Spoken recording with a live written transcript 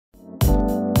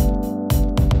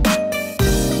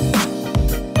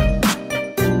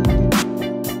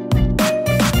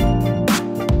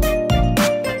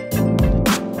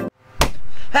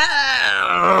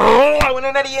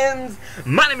Guardians!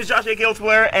 My name is Josh A.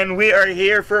 Gilsware, and we are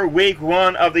here for week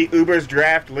 1 of the Ubers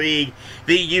Draft League,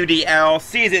 the UDL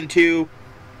Season 2,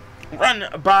 run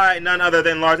by none other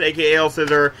than Lars aka L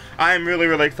Scissor. I am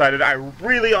really excited. I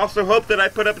really also hope that I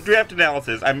put up a draft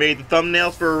analysis. I made the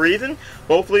thumbnails for a reason.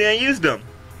 Hopefully I used them.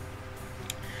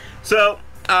 So,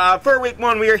 for week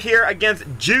 1, we are here against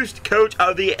Juiced, coach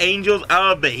of the Angels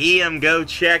of Beheeyim. Go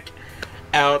check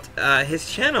out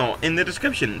his channel in the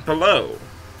description below,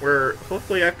 where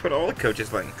hopefully I put all the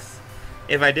coaches' links.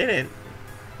 If I didn't,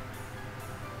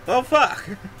 well, fuck.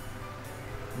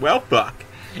 Well, fuck.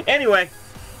 Anyway,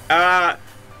 I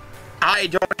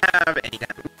don't have any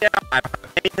I don't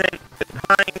have anything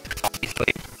behind.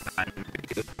 Obviously, I'm going to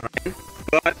do this behind.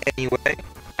 But anyway,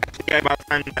 actually, about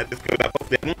time that this goes up,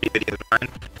 hopefully I won't be videos behind.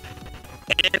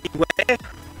 Anyway,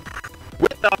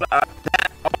 with all that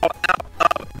all out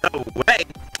of the way,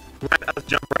 let us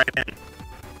jump right in.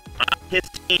 His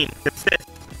team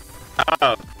consists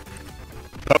of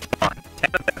Pokemon, 10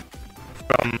 of them,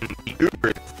 from the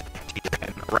Ubers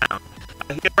and around.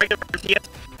 He has regular RTS,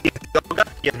 he has Yoga,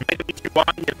 he has Mega B2Y,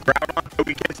 he has Groudon,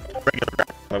 Togekiss, regular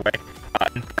Groudon, by the way.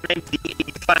 Infernape,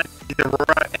 D80 Slash, he's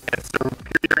Aurora, and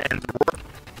Superior, and Zoroark.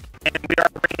 And we are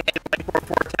bringing a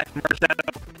 24 attack from our Shadow.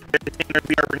 With the Stingers,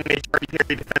 we are bringing a Charge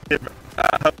Carry defensive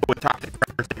Ho with Toxic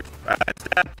Pressure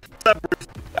stab, Sub-Roost,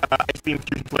 Ice Beam,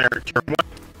 Fusion Flare, turn 1.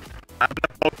 I'm going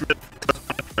to flow through this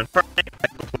Infernape. I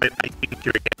will play Ice Beam to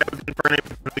again. That was Infernape,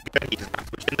 was really good. He just got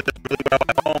switched into this really well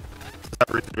at all.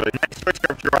 Sub-Roost is really nice. Switch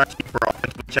over to Jirachi for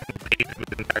offensively checking the pages with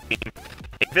the entire team.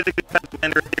 A physically defensive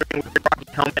Ender Ethereum with a Rocky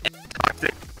Helmet and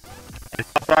Toxic and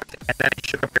Stealth Rocks, and then a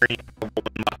Sugar Berry and a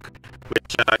Woolman Muck, which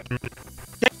can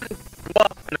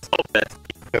bluff and assault this.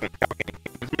 It doesn't count anything.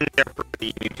 It's been there for the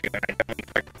Mewtwo, and I don't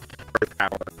expect Earth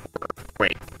Power or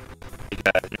Quake,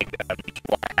 because Mewtwo has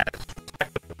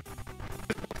respectable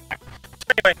physical attack. So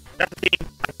anyway, that's the team.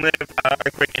 I can live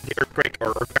Earthquake into Earthquake or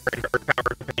Earth Power into Earth Power,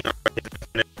 depending on what his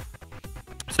opponent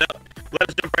is. So, let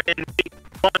us jump right in. Week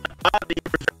 1 of the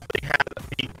Ubers Draft League has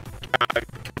the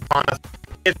Kampanas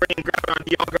is bringing Groudon,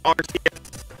 Dialga, Arceus,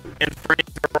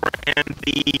 Infernape, Aurora, and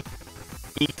the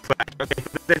E-Slash. Okay, so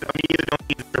this is immediately don't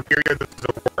need the Superior, this is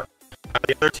Aurora.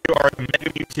 The other two are the Mega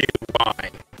Mewtwo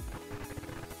Y.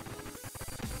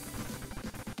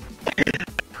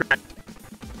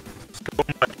 So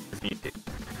much of this Mewtwo.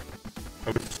 I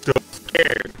was so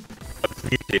scared of this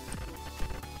Mewtwo.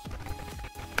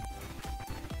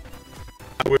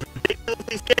 I was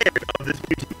ridiculously scared of this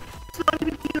Mewtwo. It's not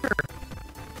even here.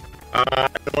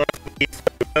 The last week, so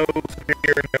no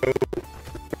Superior, no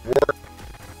War,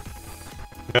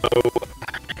 no Mewtwo,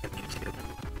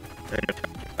 and no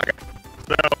Tokyo. Okay.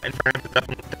 So, Infernape is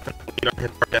definitely lead on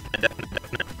his part, definite.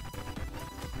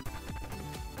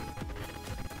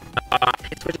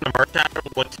 He's switching to Marshall,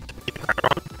 looks to be the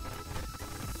Groudon.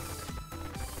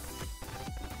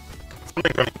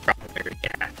 Something's going to be probably,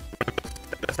 yeah.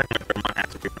 The second Pokemon has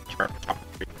to be my chart, top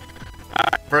 3.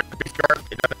 First, to be sure,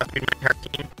 it doesn't have to be my entire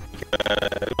team,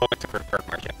 because, well, except for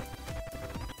Marshall.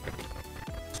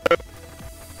 So,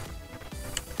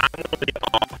 I'm going to lead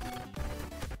off.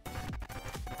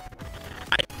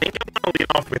 I think I'm going to lead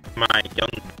off with my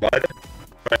Young Blood,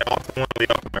 but I also want to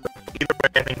lead off with my Ripple. Either way,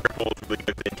 I think Ripple is really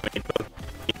good for into both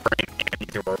Infernape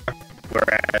and Aurora,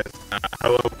 whereas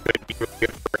Hello could be really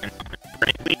good for an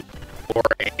Infernape lead, or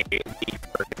a lead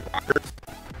for his rockers.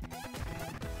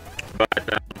 But,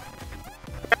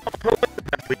 Hello is the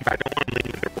best lead, but I don't want to lead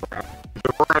with Aurora.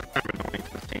 Aurora is kind of annoying to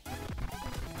this team.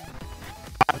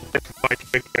 This is why it's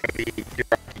going to be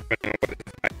Jirachi, but I don't know what it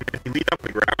is. If you lead up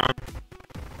with Groudon,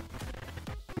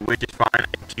 which is fine, I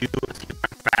do see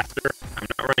I'm faster. I'm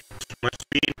not running too much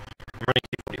speed. I'm running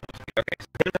 241 speed. Okay, so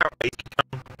here's how Ice can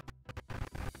come.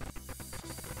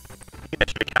 I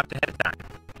should have capped ahead of time.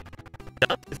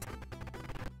 Does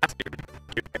faster.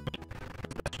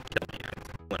 That should kill me. I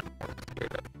went more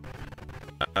scared of.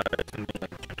 Something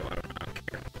like gentle, I don't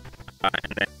care.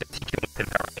 And then the TQ with 10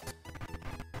 power ice.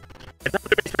 It's not a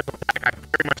very special attack. I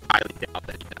very much highly doubt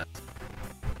that he does.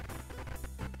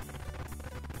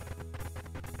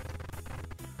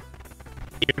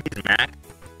 Even if he's mad.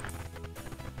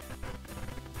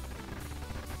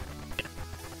 Yeah.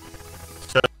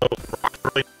 So, Rock's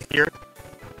really nice here.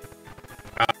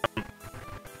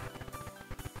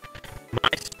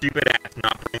 My stupid ass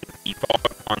not putting default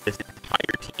on this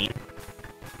entire team.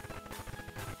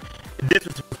 This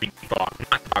was supposed to be default,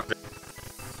 not toxic.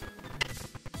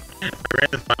 I ran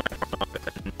this by my front office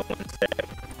and no one said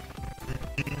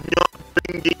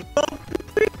nothing default.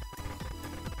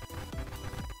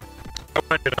 I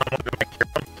want to go back here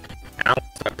and I want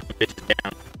to start putting bitches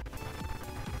down.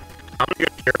 I'm gonna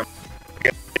go here. I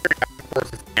got 3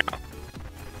 forces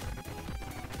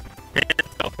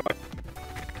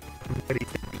But he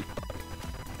said defog.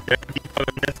 Did I defog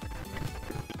on this?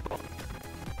 Defog.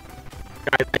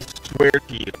 Guys, I swear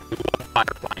to you, we love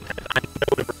Firefly times. I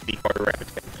know to bring defog or rapid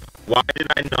spin. Why did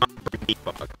I not bring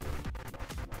defog?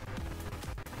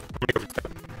 I'm gonna go for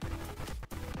 7.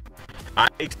 I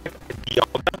expect the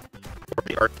Dialga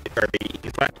or the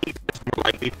Flappy is more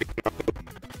likely to come up with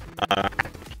I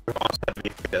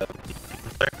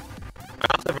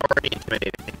also have already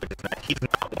intimidated him, which is nice. He's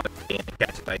not one to stay in and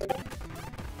catch his ice beam.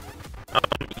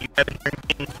 You guys are hearing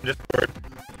things from Discord.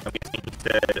 I'm guessing he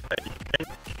said, you think?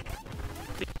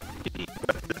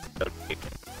 What is this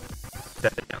notification?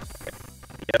 Set it down. Okay.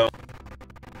 Yo.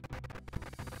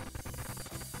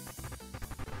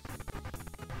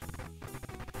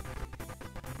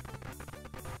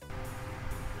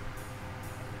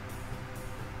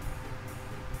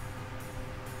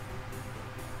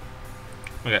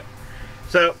 Okay,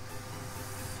 so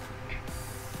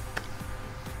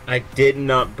I did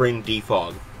not bring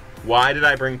defog. Why did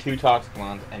I bring 2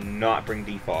 Toxiclons and not bring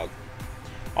defog?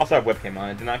 Also, I have webcam on.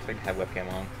 I did not expect to have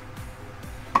webcam on.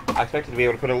 I expected to be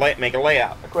able to put make a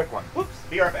layout, a quick one. Whoops,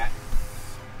 be right back.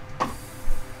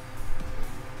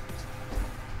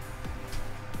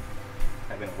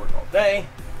 I've been at work all day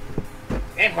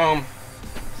and home,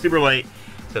 super late.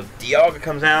 So Dialga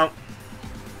comes out.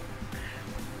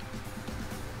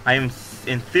 I am,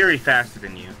 in theory, faster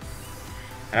than you.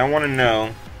 And I want to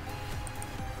know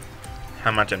how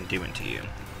much I'm doing to you.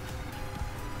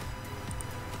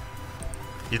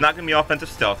 He's not going to be offensive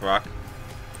Stealth Rock.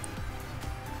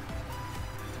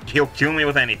 He'll kill me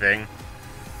with anything.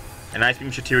 And Ice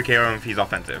Beam should 2 KO him if he's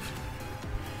offensive.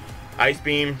 Ice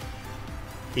Beam,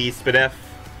 he's Spidef,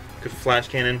 good for Flash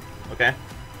Cannon. Okay.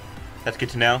 That's good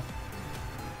to know.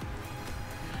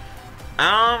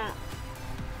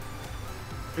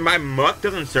 My Muck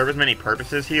doesn't serve as many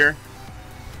purposes here.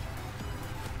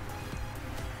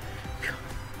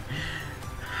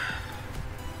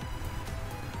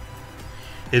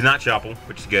 He's not Shuffle,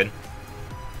 which is good.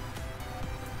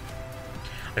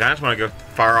 Like, I just want to go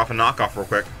fire off a knockoff real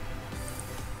quick.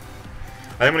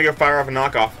 I'm going to go fire off a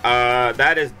knockoff.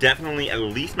 That is definitely at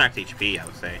least max HP, I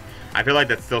would say. I feel like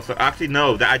that's still... Actually,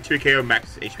 no. That I 2 KO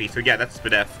max HP. So, yeah, that's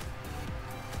Spidef.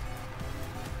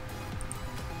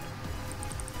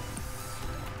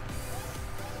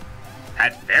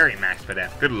 That's very max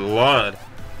Spidef. Good lord.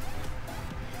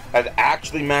 That's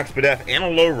actually max Spidef and a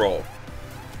low roll.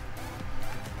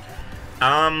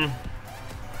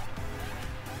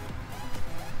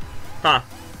 Huh.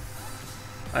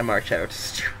 I march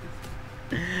out.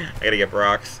 I gotta get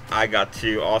Brox. I got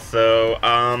to also,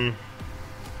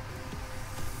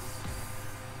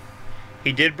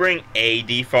 he did bring a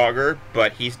defogger,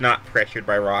 but he's not pressured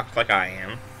by rocks like I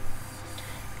am.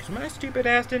 Because my stupid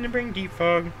ass didn't bring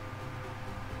defog.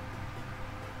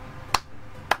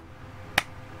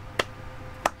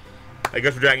 I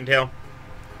go for Dragon Tail.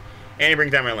 And he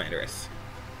brings down my Landorus.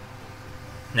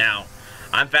 Now,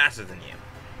 I'm faster than you.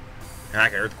 And I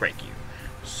can Earthquake you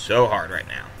so hard right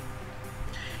now.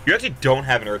 You actually don't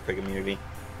have an Earthquake immunity.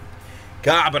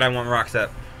 God, but I want Rock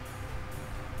Step.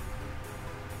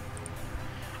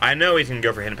 I know he's going to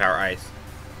go for Hidden Power Ice.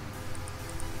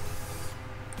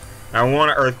 I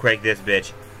want to Earthquake this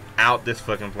bitch out this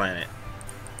fucking planet.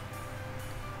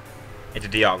 It's a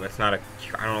Dialga. It's not a...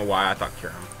 I don't know why I thought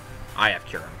Cure Him. I have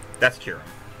Cure Him. That's Cure Him.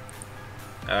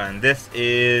 And this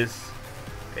is...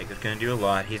 Okay, it's going to do a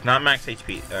lot. He's not max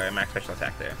HP, max special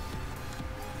attack there.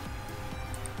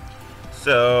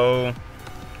 So...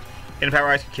 Hidden Power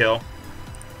Ice can kill.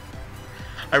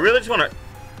 I really just want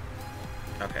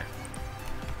to... Okay.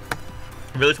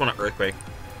 I really just want to Earthquake.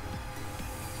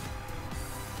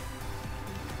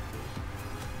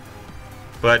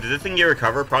 But does this thing get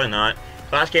recover? Probably not.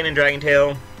 Flash Cannon, Dragon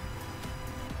Tail.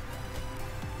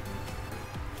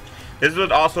 This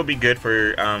would also be good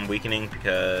for weakening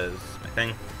because my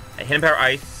thing. A Hidden Power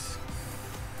Ice.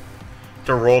 It's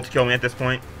a roll to kill me at this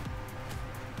point.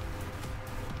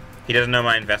 He doesn't know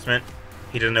my investment.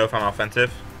 He doesn't know if I'm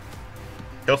offensive.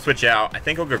 He'll switch out. I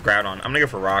think he'll go Groudon. I'm gonna go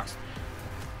for Rocks.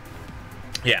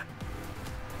 Yeah.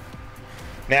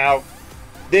 Now,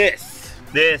 this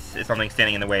is something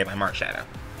standing in the way of my Mark Shadow.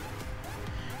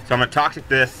 So I'm gonna Toxic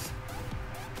this.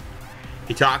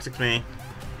 He Toxics me.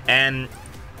 And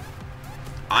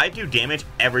I do damage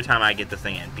every time I get this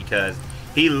thing in because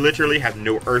he literally has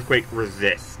no Earthquake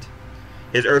resist.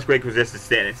 His Earthquake resist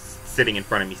is sitting in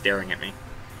front of me staring at me.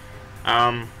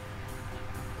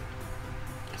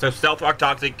 So Stealth Rock,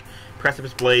 Toxic,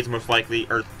 Precipice Blaze, most likely,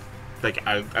 or like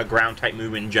a ground type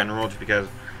move in general, just because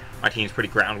my team's pretty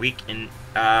ground weak, and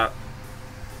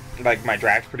like my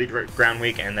drag's pretty ground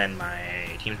weak, and then my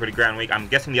team's pretty ground weak. I'm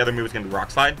guessing the other move is gonna be Rock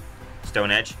Slide. Stone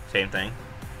Edge, same thing.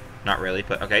 Not really,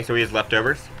 but okay, so he has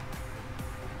leftovers.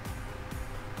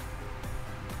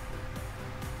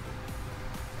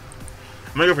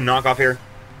 I'm gonna go for knockoff here.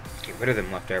 Get rid of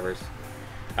them leftovers.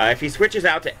 If he switches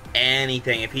out to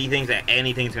anything, if he thinks that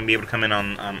anything's gonna be able to come in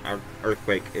on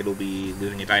Earthquake, it'll be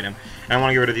losing its item. And I want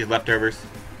to get rid of these leftovers.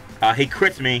 He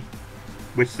crits me,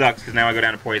 which sucks because now I go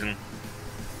down to poison.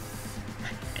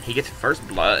 And he gets first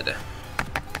blood.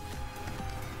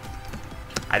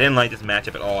 I didn't like this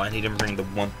matchup at all, and he didn't bring the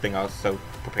one thing I was so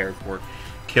prepared for.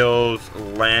 Kills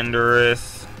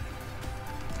Landorus.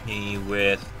 He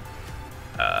with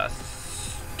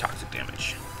toxic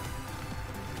damage.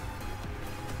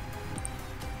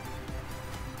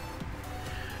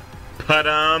 But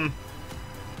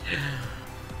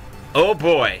oh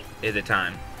boy, is it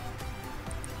time.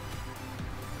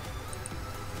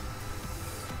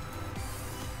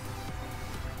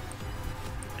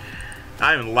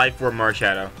 I'm Life Orb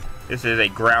Marshadow. This is a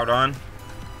Groudon,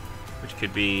 which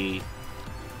could be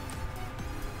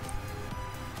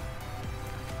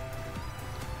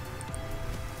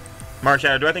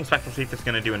Marshadow. Do I think Spectral Sweep is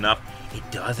going to do enough? It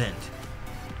doesn't.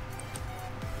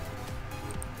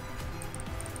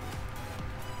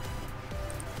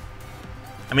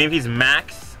 I mean, if he's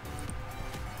max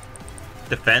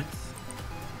defense,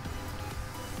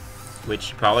 which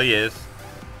he probably is,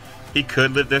 he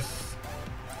could live this.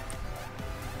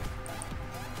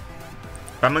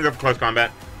 But I'm going to go for close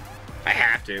combat. I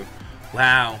have to.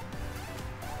 Wow.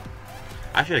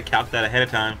 I should have calculated that ahead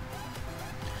of time.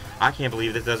 I can't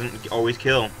believe this doesn't always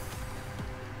kill.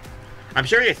 I'm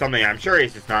sure he has something. I'm sure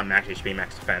he's just not max HP,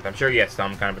 max defense. I'm sure he has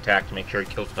some kind of attack to make sure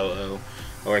he kills solo.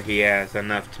 Or he has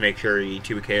enough to make sure he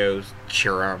 2 KOs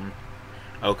Chiram,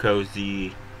 Oko's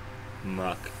the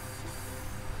Muck,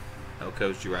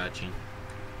 Oko's Jirachi.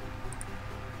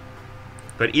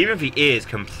 But even if he is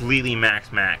completely max,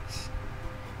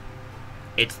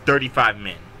 it's 35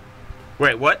 min.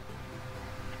 Wait, what?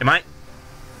 Am I?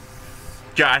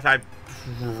 Guys, I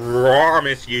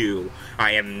promise you,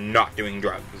 I am not doing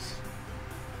drugs.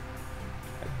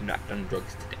 I've not done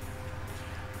drugs today.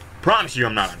 Promise you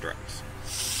I'm not on drugs.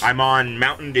 I'm on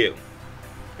Mountain Dew.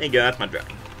 There you go, that's my drug.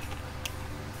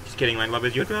 Just kidding, my love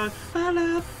is your drug. My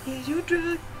love is your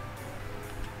drug.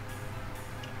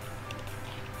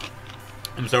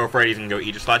 I'm so afraid he's gonna go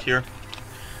Aegislash here.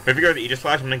 But if he goes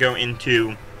Aegislash, I'm gonna go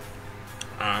into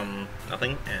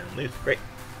nothing and lose. Great.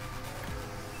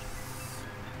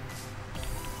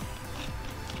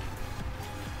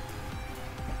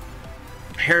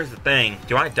 Here's the thing.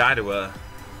 Do I die to a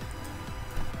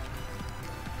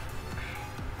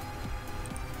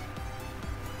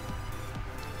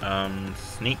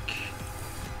sneak?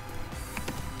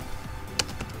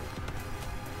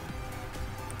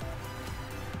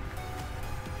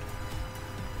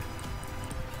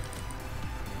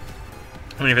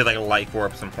 I mean, if it's like a Life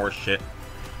Orb, some horse shit,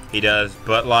 he does.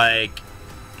 But like,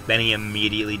 then he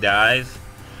immediately dies.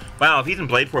 Wow, if he's in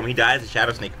Blade form, he dies to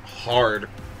Shadow Sneak hard.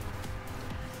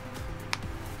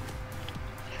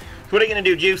 So what are you gonna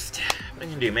do, Juiced? What are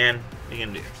you gonna do, man? What are you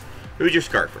gonna do? Who's your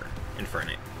Scarfer?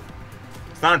 Infernape.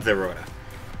 It's not Zerora.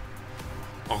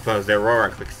 Although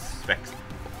Zerora clicks Specter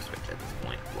at this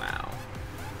point. Wow.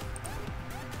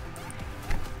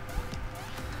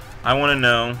 I want to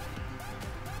know.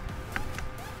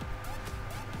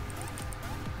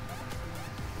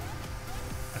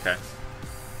 Okay.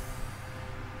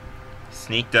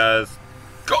 Sneak does.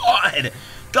 God,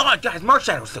 guys,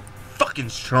 Marshallow's so fucking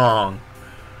strong.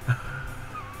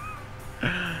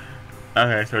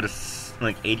 Okay, so just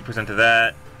like 80% of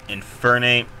that.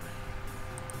 Infernape.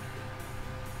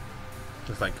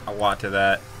 Just like a lot to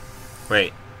that.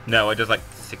 Wait, no, it does like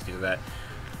 60 to that.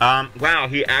 Wow,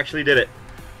 he actually did it.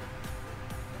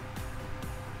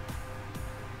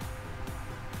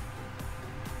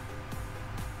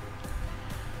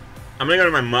 I'm gonna go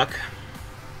to my Muck.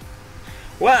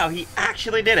 Wow, he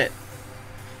actually did it.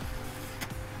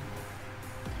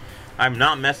 I'm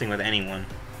not messing with anyone.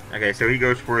 Okay, so he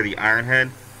goes for the Iron Head,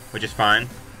 which is fine.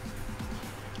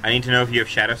 I need to know if you have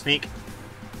Shadow Sneak.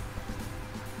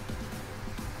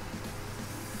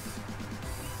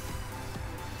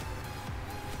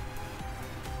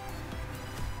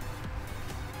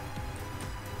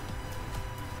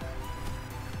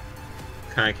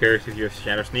 Kind of curious if you have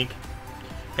Shadow Sneak.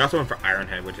 He also went for Iron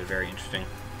Head, which is very interesting.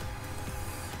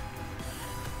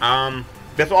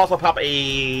 This will also pop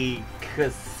a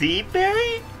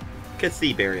Cassiberry?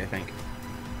 Cassiberry, I think.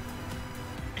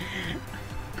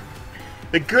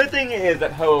 The good thing is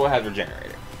that Ho has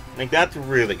Regenerator. Like, that's a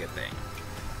really good thing.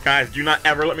 Guys, do not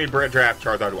ever let me draft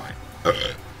Charizard Y.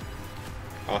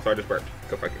 Also, I just burped.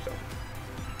 Go fuck yourself.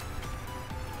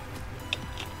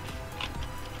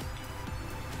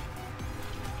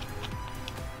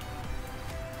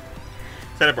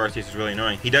 Setup Arceus is really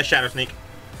annoying. He does Shadow Sneak.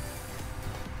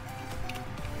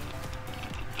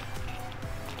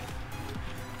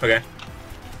 Okay.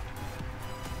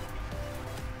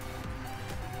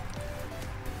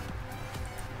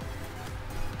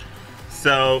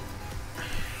 So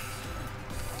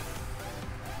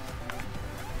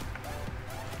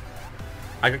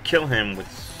I could kill him with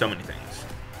so many things.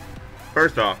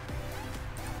 First off,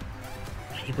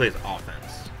 he plays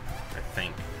offense, I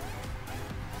think.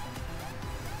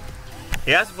 He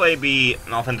has to be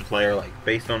an offensive player, like,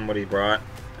 based on what he brought.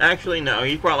 Actually, no,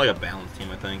 he brought, like, a balanced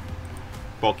team, I think.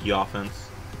 Bulky offense.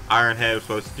 Iron Head was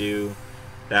supposed to do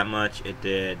that much. It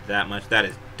did that much. That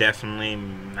is definitely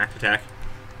max attack.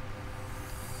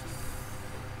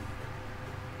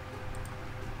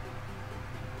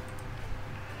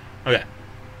 Okay.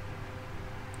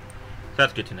 So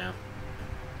that's good to know.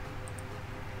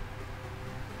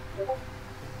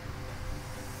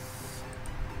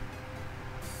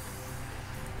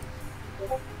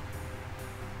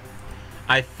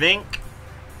 I think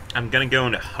I'm going to go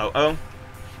into Ho-Oh.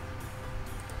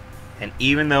 And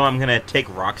even though I'm going to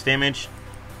take rocks damage,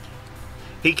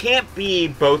 he can't be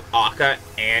both Akka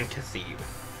and Kasib.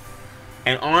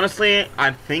 And honestly,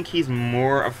 I think he's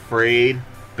more afraid,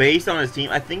 based on his team,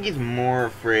 I think he's more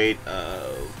afraid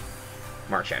of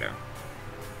Marshadow.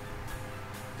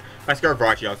 My Scarf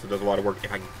Rocky also does a lot of work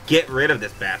if I can get rid of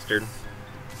this bastard.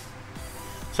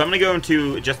 So I'm going to go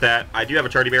into just that. I do have a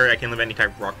Charty Berry. I can live any type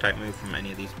of rock type move from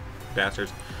any of these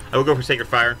bastards. I will go for Sacred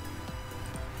Fire.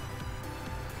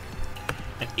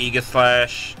 An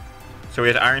Aegislash. So he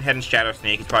has Iron Head and Shadow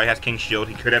Snake. He probably has King Shield.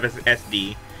 He could have his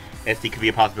SD. SD could be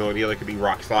a possibility. Or it could be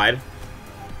Rock Slide.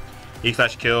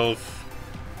 Aegislash kills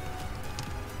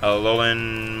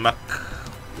Alolan Muck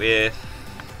with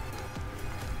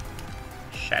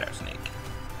Shadow Snake.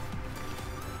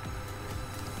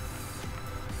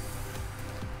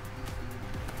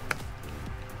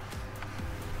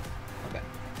 Okay.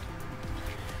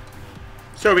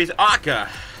 So if he's Akka,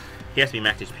 he has to be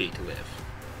max HP to live.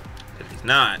 If he's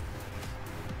not,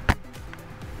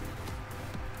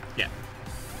 yeah.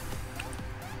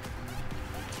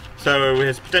 So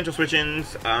his potential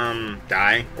switch-ins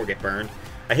die or get burned.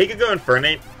 He could go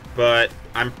Infernape, but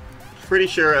I'm pretty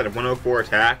sure at a 104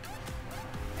 attack,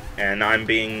 and I'm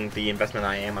being the investment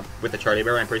I am with the Charty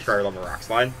Berry, I'm pretty sure I love a Rock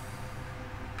Slide.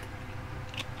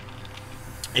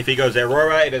 If he goes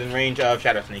Aurora, it is in range of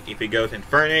Shadow Sneak. If he goes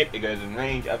Infernape, it goes in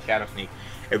range of Shadow Sneak.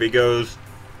 If he goes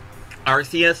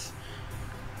Arceus,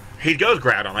 he goes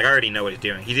Groudon. Like, I already know what he's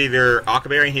doing. He's either Aqua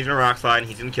Berry, he's gonna Rock Slide, and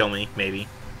he's gonna kill me, maybe.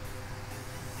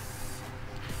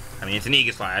 I mean, it's an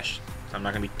Aegislash, so I'm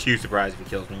not gonna be too surprised if he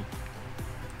kills me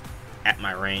at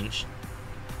my range.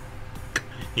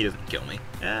 He doesn't kill me.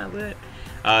 Yeah, lit.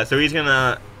 So he's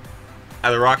gonna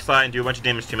either Rock Slide and do a bunch of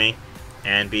damage to me,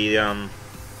 and be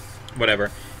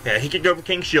whatever. Yeah, he could go for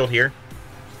King Shield here,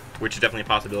 which is definitely a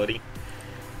possibility.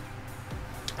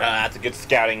 That's a good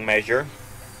scouting measure.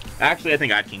 Actually, I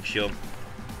think I'd King Shield.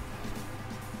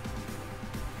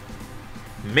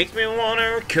 Makes me want to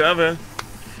recover.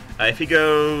 If he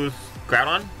goes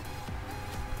Groudon,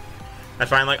 that's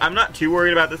fine. Like, I'm not too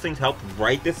worried about this thing's health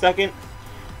right this second,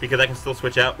 because I can still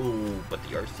switch out. Ooh, but the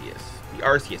Arceus. The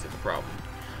Arceus is the problem.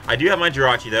 I do have my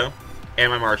Jirachi, though,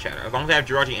 and my Marshadow. As long as I have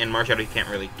Jirachi and Marshadow, he can't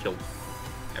really kill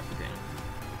everything.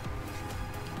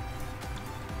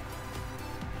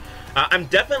 I'm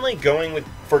definitely going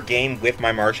for game with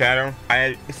my Marshadow.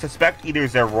 I suspect either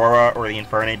Zeraora or the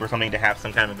Infernape or something to have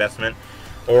some kind of investment,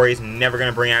 or he's never going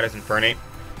to bring out his Infernape.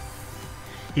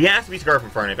 He has to be Scarf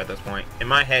Infernape at this point. In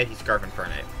my head, he's Scarf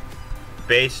Infernape.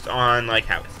 Based on, like,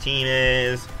 how his team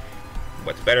is,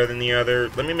 what's better than the other.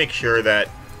 Let me make sure that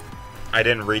I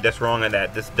didn't read this wrong and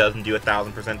that this doesn't do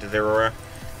 1000% to Zeraora.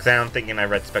 Because I'm thinking I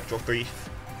read Spectral Thief.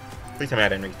 Please tell me I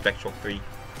didn't read Spectral Thief.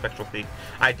 Spectral Thief.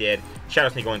 I did. Shadow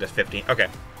Sneak only does 50. Okay.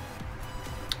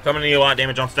 So I'm going to need a lot of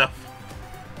damage on stuff.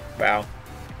 Wow.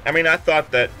 I mean, I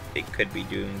thought that it could be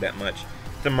doing that much.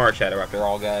 It's a Marshadow after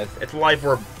all, guys. It's Life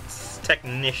Orb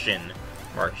Technician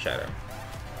Marshadow.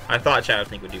 I thought Shadow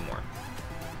Sneak would do more.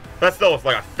 But still, it's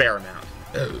like a fair amount.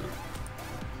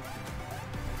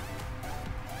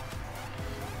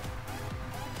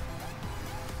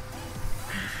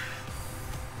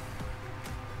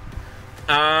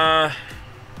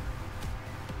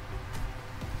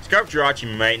 Scarf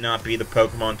Jirachi might not be the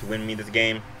Pokemon to win me this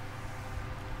game.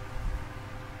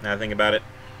 Now I think about it.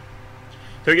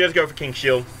 So he does go for King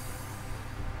Shield.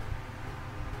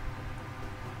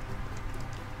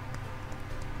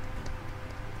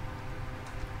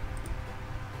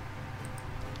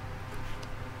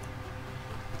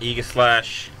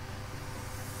 Aegislash.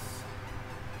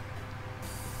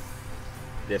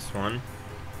 this one.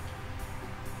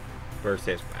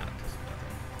 Versus, wow, this is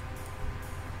nothing.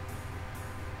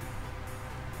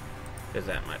 Does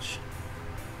that much.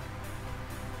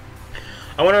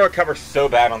 I want to recover so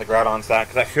bad on the Groudon stack,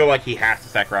 because I feel like he has to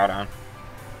stack Groudon.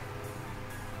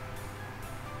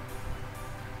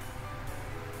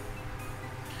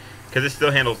 Because it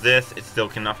still handles this, it still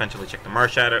can offensively check the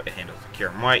Marshadow, it handles the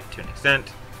Kyurem White to an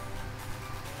extent.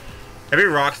 If he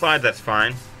Rock Slides, that's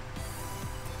fine.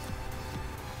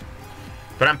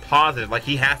 But I'm positive, like,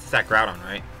 he has to stack Groudon,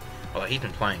 right? Although he's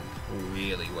been playing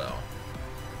really well.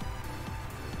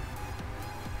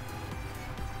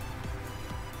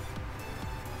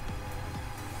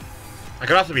 I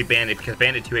could also be Bandit, because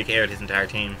Bandit 2 AKO'd his entire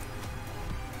team.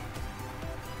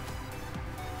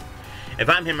 If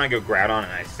I'm him, I go Groudon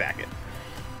and I sack it.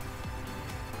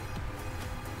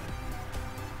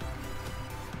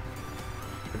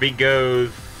 If he goes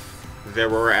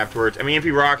Zeraora afterwards, I mean, if he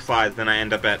Rock Slides, then I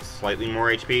end up at slightly more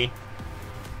HP.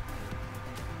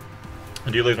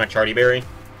 I do lose my Charty Berry.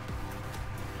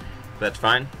 That's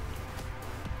fine.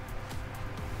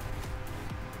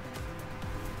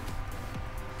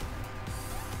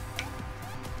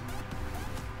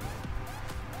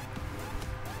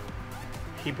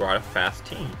 He brought a fast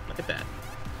team. Look at that.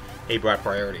 He brought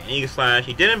priority and Eagle Slash.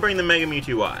 He didn't bring the Mega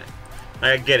Mewtwo Y.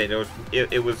 I get it.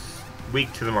 It was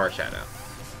weak to the Marshadow.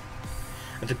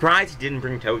 I'm surprised he didn't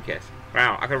bring Togekiss.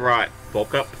 Wow, I could have brought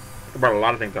Bulk Up. I brought a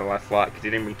lot of things on the last slot because he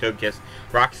didn't bring Togekiss.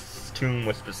 Rock's Tomb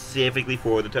was specifically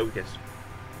for the Togekiss.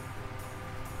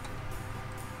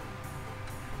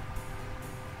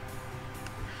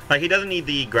 Like, he doesn't need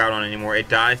the Groudon anymore. It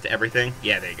dies to everything.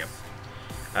 Yeah, there you go.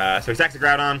 So he sacks the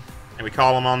Groudon. And we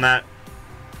call him on that.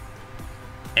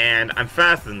 And I'm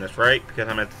faster than this, right? Because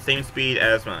I'm at the same speed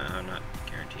as my... I'm not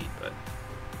guaranteed, but...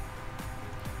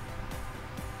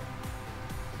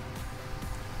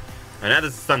 And now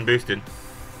this is Sun boosted.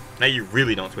 Now you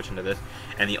really don't switch into this.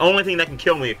 And the only thing that can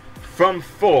kill me from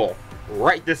full,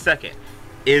 right this second,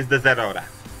 is the Zeraora.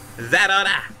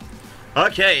 Zeraora!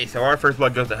 Okay, so our first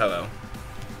blood goes to Ho-Oh.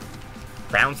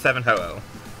 Round 7 Ho-Oh.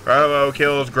 Ho-Oh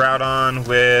kills Groudon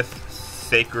with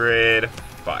Sacred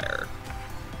Fire.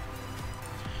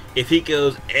 If he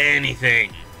goes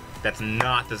anything that's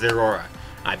not the Zeraora,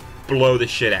 I blow the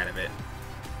shit out of it.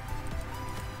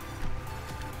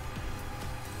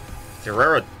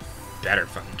 Zeraora better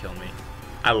fucking kill me.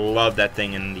 I love that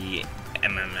thing in the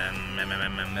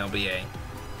MLBA.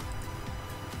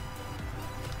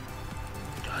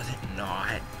 Does it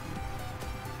not?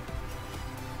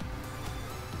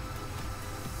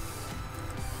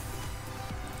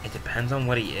 It depends on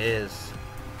what he is.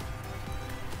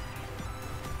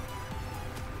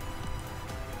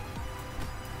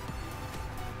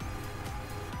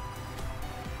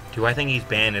 Do I think he's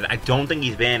banded? I don't think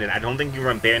he's banded. I don't think you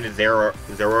run banded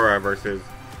Zeraora versus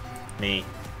me.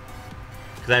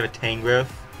 Because I have a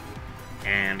Tangrowth.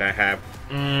 And I have...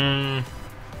 I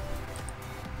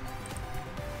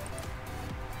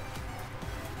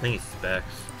think he's Specs.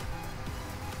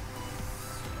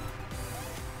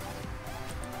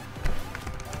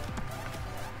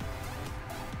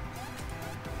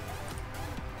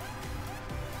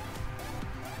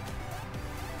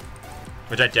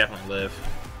 Which I definitely live.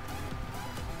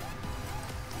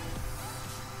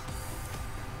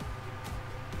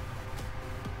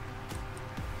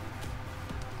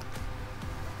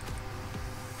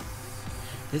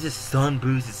 This is Sun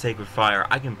boosted Sacred Fire.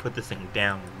 I can put this thing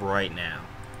down right now.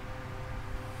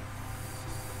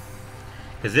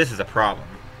 Because this is a problem.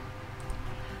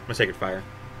 I'm gonna Sacred Fire.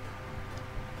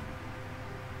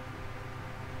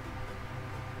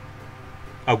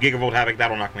 Oh, Gigavolt Havoc,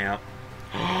 that'll knock me out.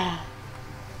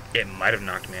 It might have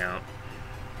knocked me out.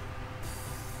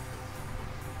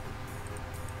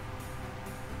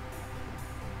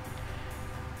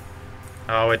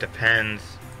 Oh, it depends.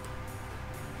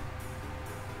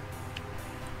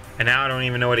 And now I don't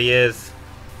even know what he is.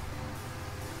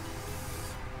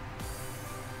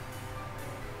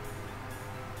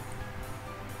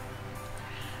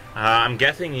 I'm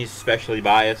guessing he's specially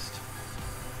biased.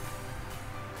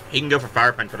 He can go for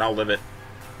Fire Punch, but I'll live it.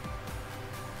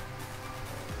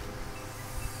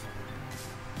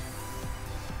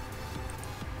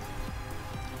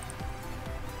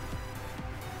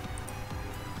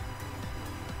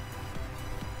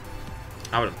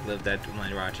 I would have lived that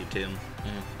Literachi too.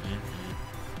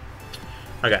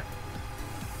 Okay.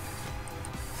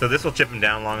 So this will chip him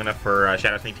down long enough for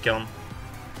Shadow Sneak to kill him.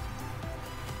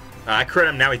 I crit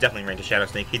him, now he's definitely range to Shadow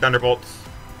Sneak. He Thunderbolts.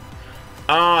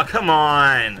 Oh, come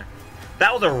on!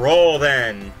 That was a roll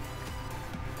then!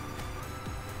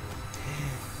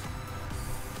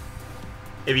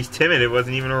 If he's timid, it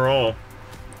wasn't even a roll.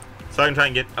 So I can try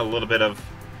and get a little bit of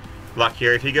luck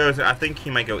here. If he goes, I think he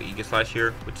might go Aegislash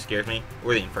here, which scares me.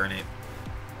 Or the Infernape.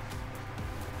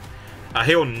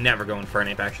 He will never go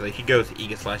Infernape, actually. He goes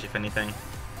Aegislash, if anything.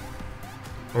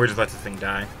 Or just lets this thing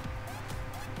die.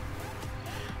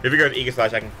 If he goes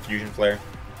Aegislash, I can Fusion Flare.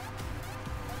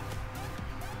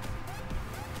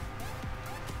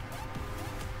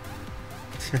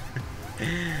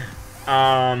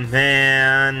 Oh,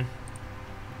 man.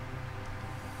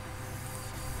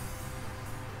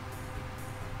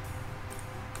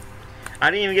 I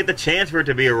didn't even get the chance for it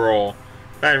to be a roll.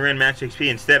 If I had ran max XP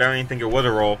instead, I don't even think it was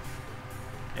a roll.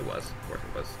 It was. Of course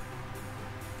it was.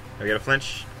 Do I get a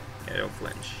flinch? Yeah, I don't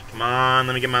flinch. Come on,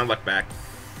 let me get my luck back.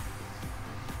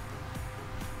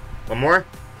 One more?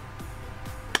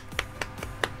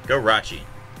 Go Rachi.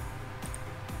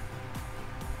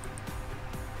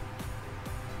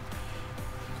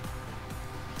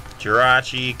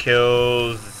 Jirachi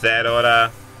kills Zadora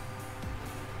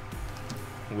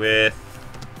with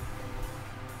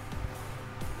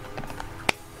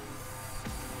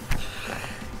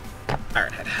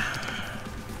Iron Head.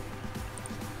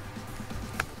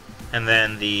 And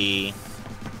then the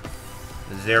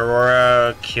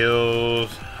Zeraora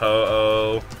kills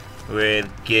Ho-Oh with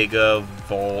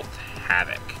Gigavolt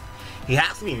Havoc. He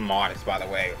has to be modest, by the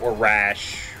way, or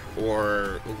rash,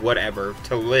 or whatever,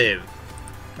 to live.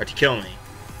 Or to kill me.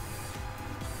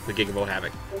 With Gigavolt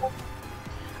Havoc.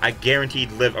 I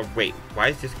guaranteed live. Oh, wait. Why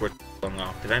is Discord going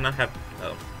off? Did I not have.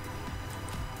 Oh.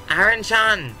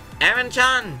 Aaron-chan!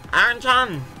 Aaron-chan!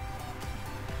 Aaron-chan!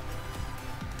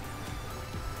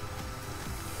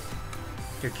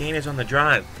 Your gain is on the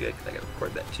drive. Good, because I gotta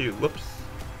record that too. Whoops.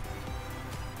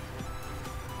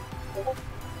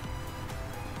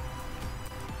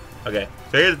 Okay,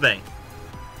 so here's the thing.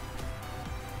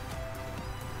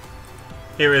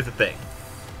 Here is the thing.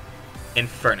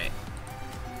 Infernape.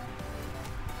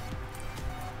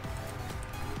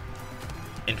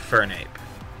 Infernape.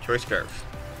 Choice curve.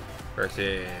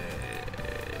 Versus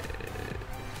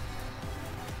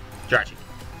Jirachi.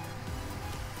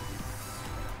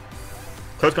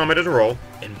 Close combat is a roll,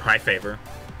 in my favor.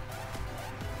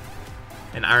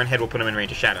 And Iron Head will put him in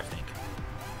range of Shadow Sneak.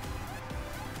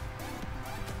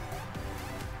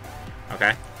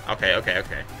 Okay.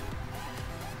 Okay.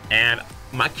 And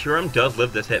my Kyurem does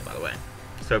live this hit, by the way.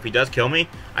 So if he does kill me,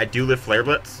 I do live Flare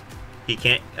Blitz. He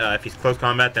can't, if he's close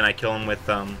combat, then I kill him with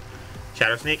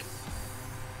Shadow Sneak.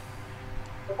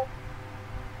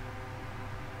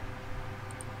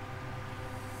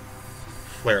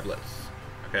 Flare Blitz.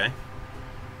 Okay.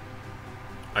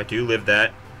 I do live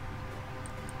that.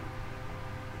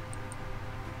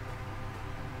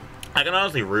 I can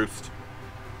honestly Roost.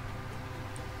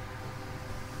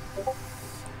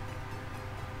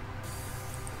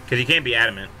 Because he can't be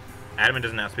Adamant. Adamant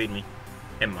doesn't outspeed me.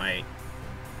 It might.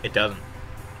 It doesn't.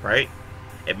 Right?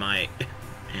 It might.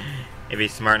 If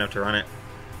he's smart enough to run it.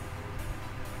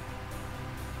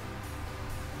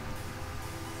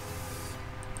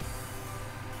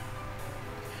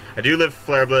 I do live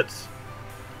Flare Blitz.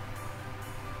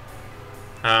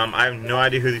 I have no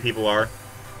idea who these people are.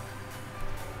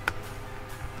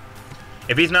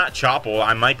 If he's not Choppel,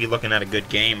 I might be looking at a good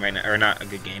game right now. Or not a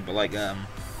good game, but like,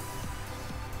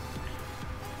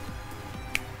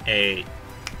 a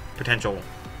potential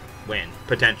win.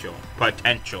 Potential.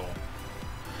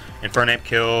 Infernape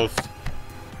kills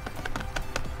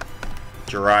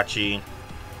Jirachi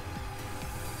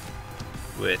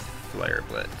with Flare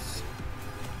Blitz.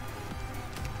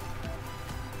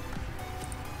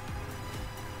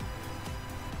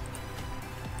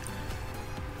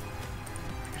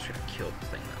 I should have killed this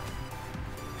thing now.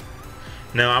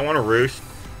 No, I want to Roost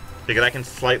because I can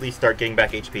slightly start getting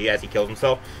back HP as he kills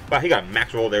himself. Wow, he got a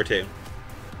max roll there too.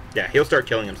 Yeah, he'll start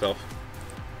killing himself.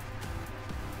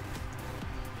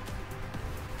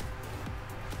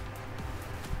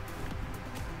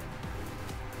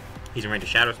 He's in range of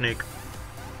Shadow Sneak.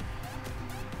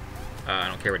 I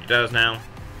don't care what he does now.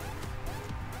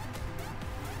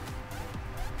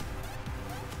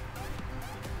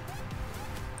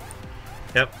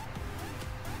 Yep.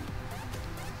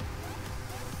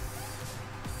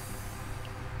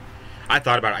 I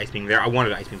thought about Ice Beam there. I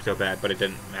wanted Ice Beam so bad, but it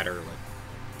didn't matter. Like,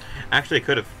 actually, it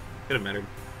could have mattered.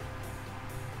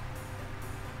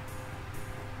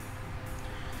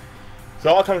 So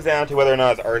it all comes down to whether or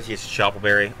not it's Arceus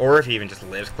Choppleberry, or if he even just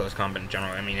lives close combat in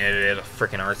general. I mean, it is a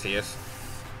freaking Arceus.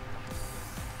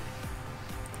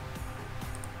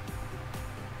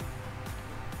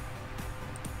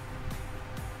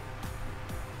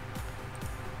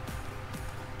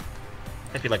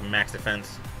 That'd be like max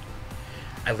defense.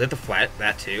 I live the flat,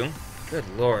 that too? Good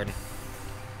lord.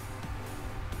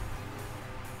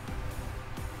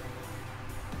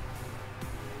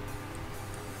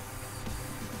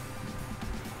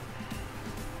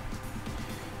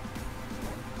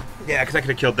 Yeah, because I could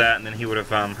have killed that, and then he would have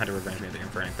had to revenge me again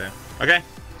for anything. Okay,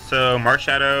 so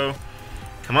Marshadow,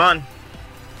 come on.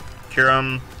 Cure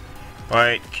him.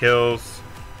 White kills.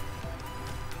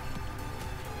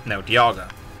 No,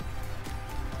 Dialga.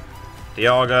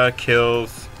 Dialga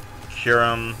kills Cure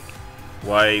him.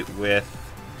 White with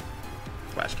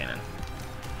Flash Cannon.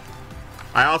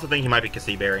 I also think he might be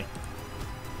Cassie Berry.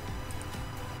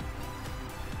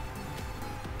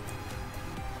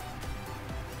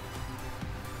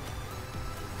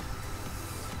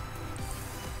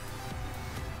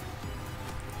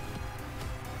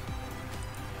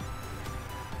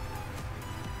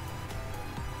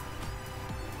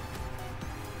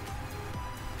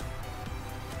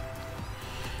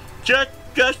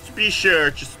 Just to be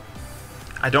sure,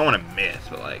 I don't want to miss,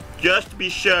 but like, just to be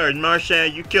sure,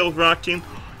 Marshadow, you killed Rock Team.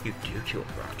 You do kill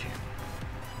Rock Team.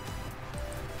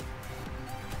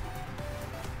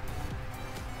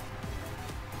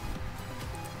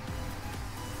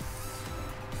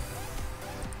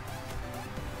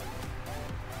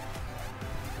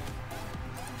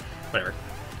 Whatever.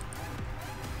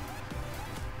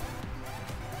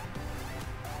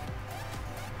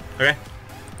 Okay.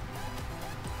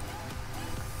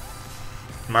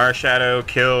 Marshadow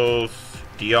kills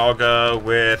Dialga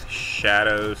with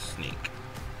Shadow Sneak.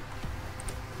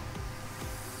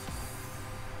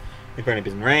 Infernape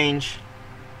is in range.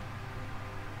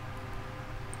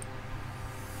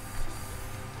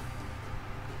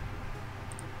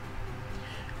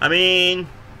 I mean,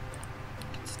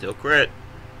 still crit.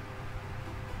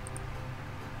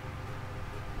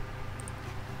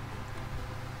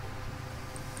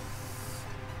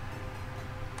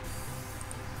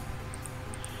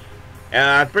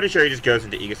 I'm pretty sure he just goes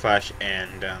into Ego Slash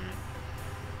and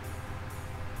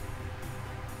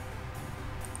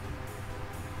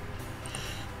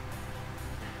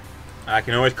I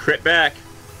can always crit back.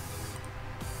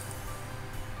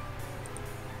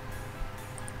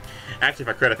 Actually, if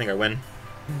I crit, I think I win.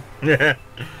 I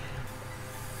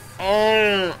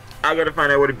gotta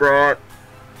find out what he brought.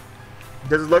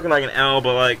 This is looking like an L,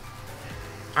 but like,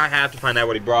 I have to find out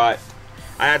what he brought.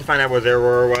 I had to find out what his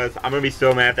error was. I'm gonna be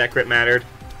so mad if that crit mattered.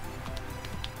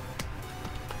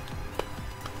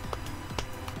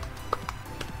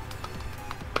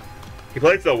 He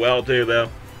played so well too, though.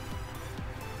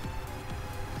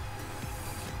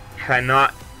 Had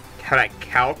I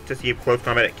calced to see if close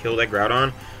combat had killed that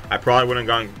Groudon, I probably wouldn't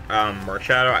have gone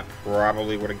Marshadow. I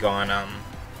probably would have gone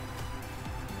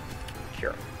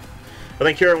Cure. But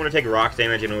then Cure would have taken rocks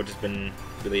damage and it would have just been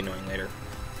really annoying later.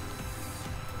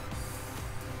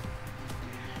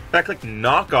 If I clicked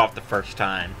knockoff the first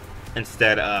time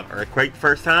instead of Earthquake the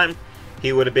first time,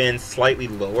 he would have been slightly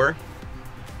lower.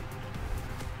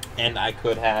 And I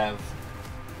could have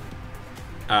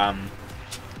I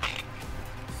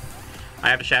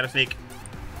have a Shadow Sneak.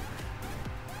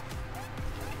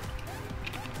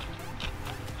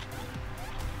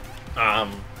 I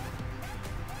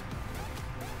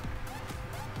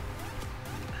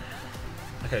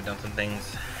could have done some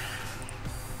things.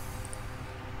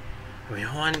 I mean,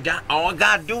 all I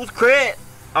gotta do is crit.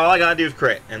 All I gotta do is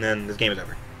crit, and then this game is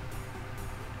over.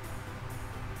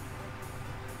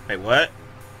 Wait, what?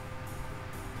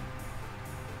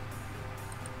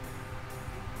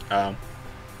 Alright,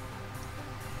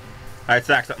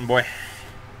 sack something, boy.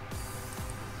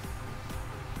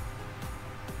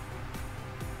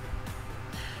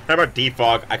 How about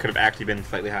Defog? I could have actually been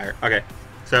slightly higher. Okay,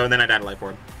 so then I died a Life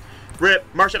Orb. Rip.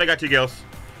 Marshadow got 2 kills.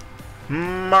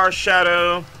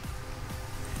 Marshadow.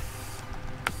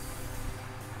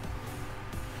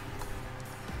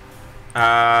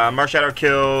 Marshadow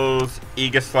kills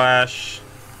Ego Slash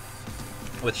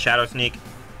with Shadow Sneak.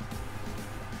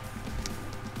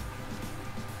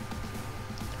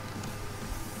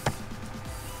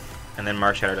 And then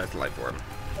Marshadow does the Life Orb.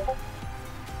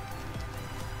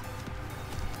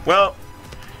 Well,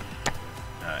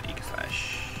 Ego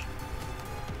Slash.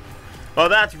 Well,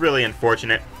 that's really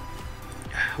unfortunate.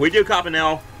 We do cop an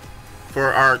L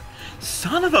for our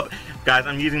son of a... Guys,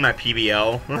 I'm using my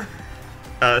PBL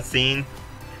scene.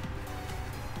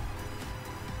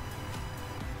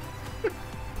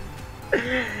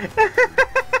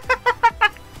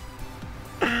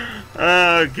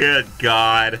 Oh, good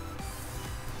God.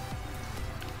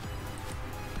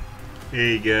 There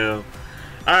you go.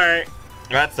 Alright.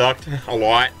 That sucked a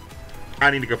lot. I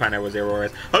need to go find out what Zero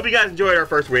is. Hope you guys enjoyed our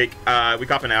first week. We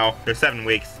cop an L. There's 7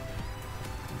 weeks.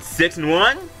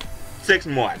 6-1?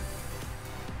 6-1.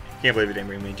 Can't believe it didn't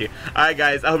bring me to. Alright,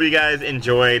 guys. I hope you guys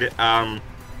enjoyed.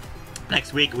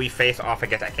 Next week, we face off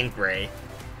against, I think, Gray.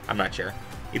 I'm not sure.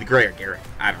 Either Gray or Garrett.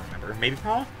 I don't remember. Maybe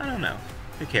Paul? I don't know.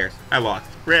 Who cares? I lost.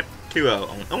 RIP.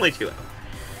 2-0. Only 2-0.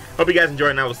 Hope you guys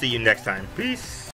enjoyed, and I will see you next time. Peace.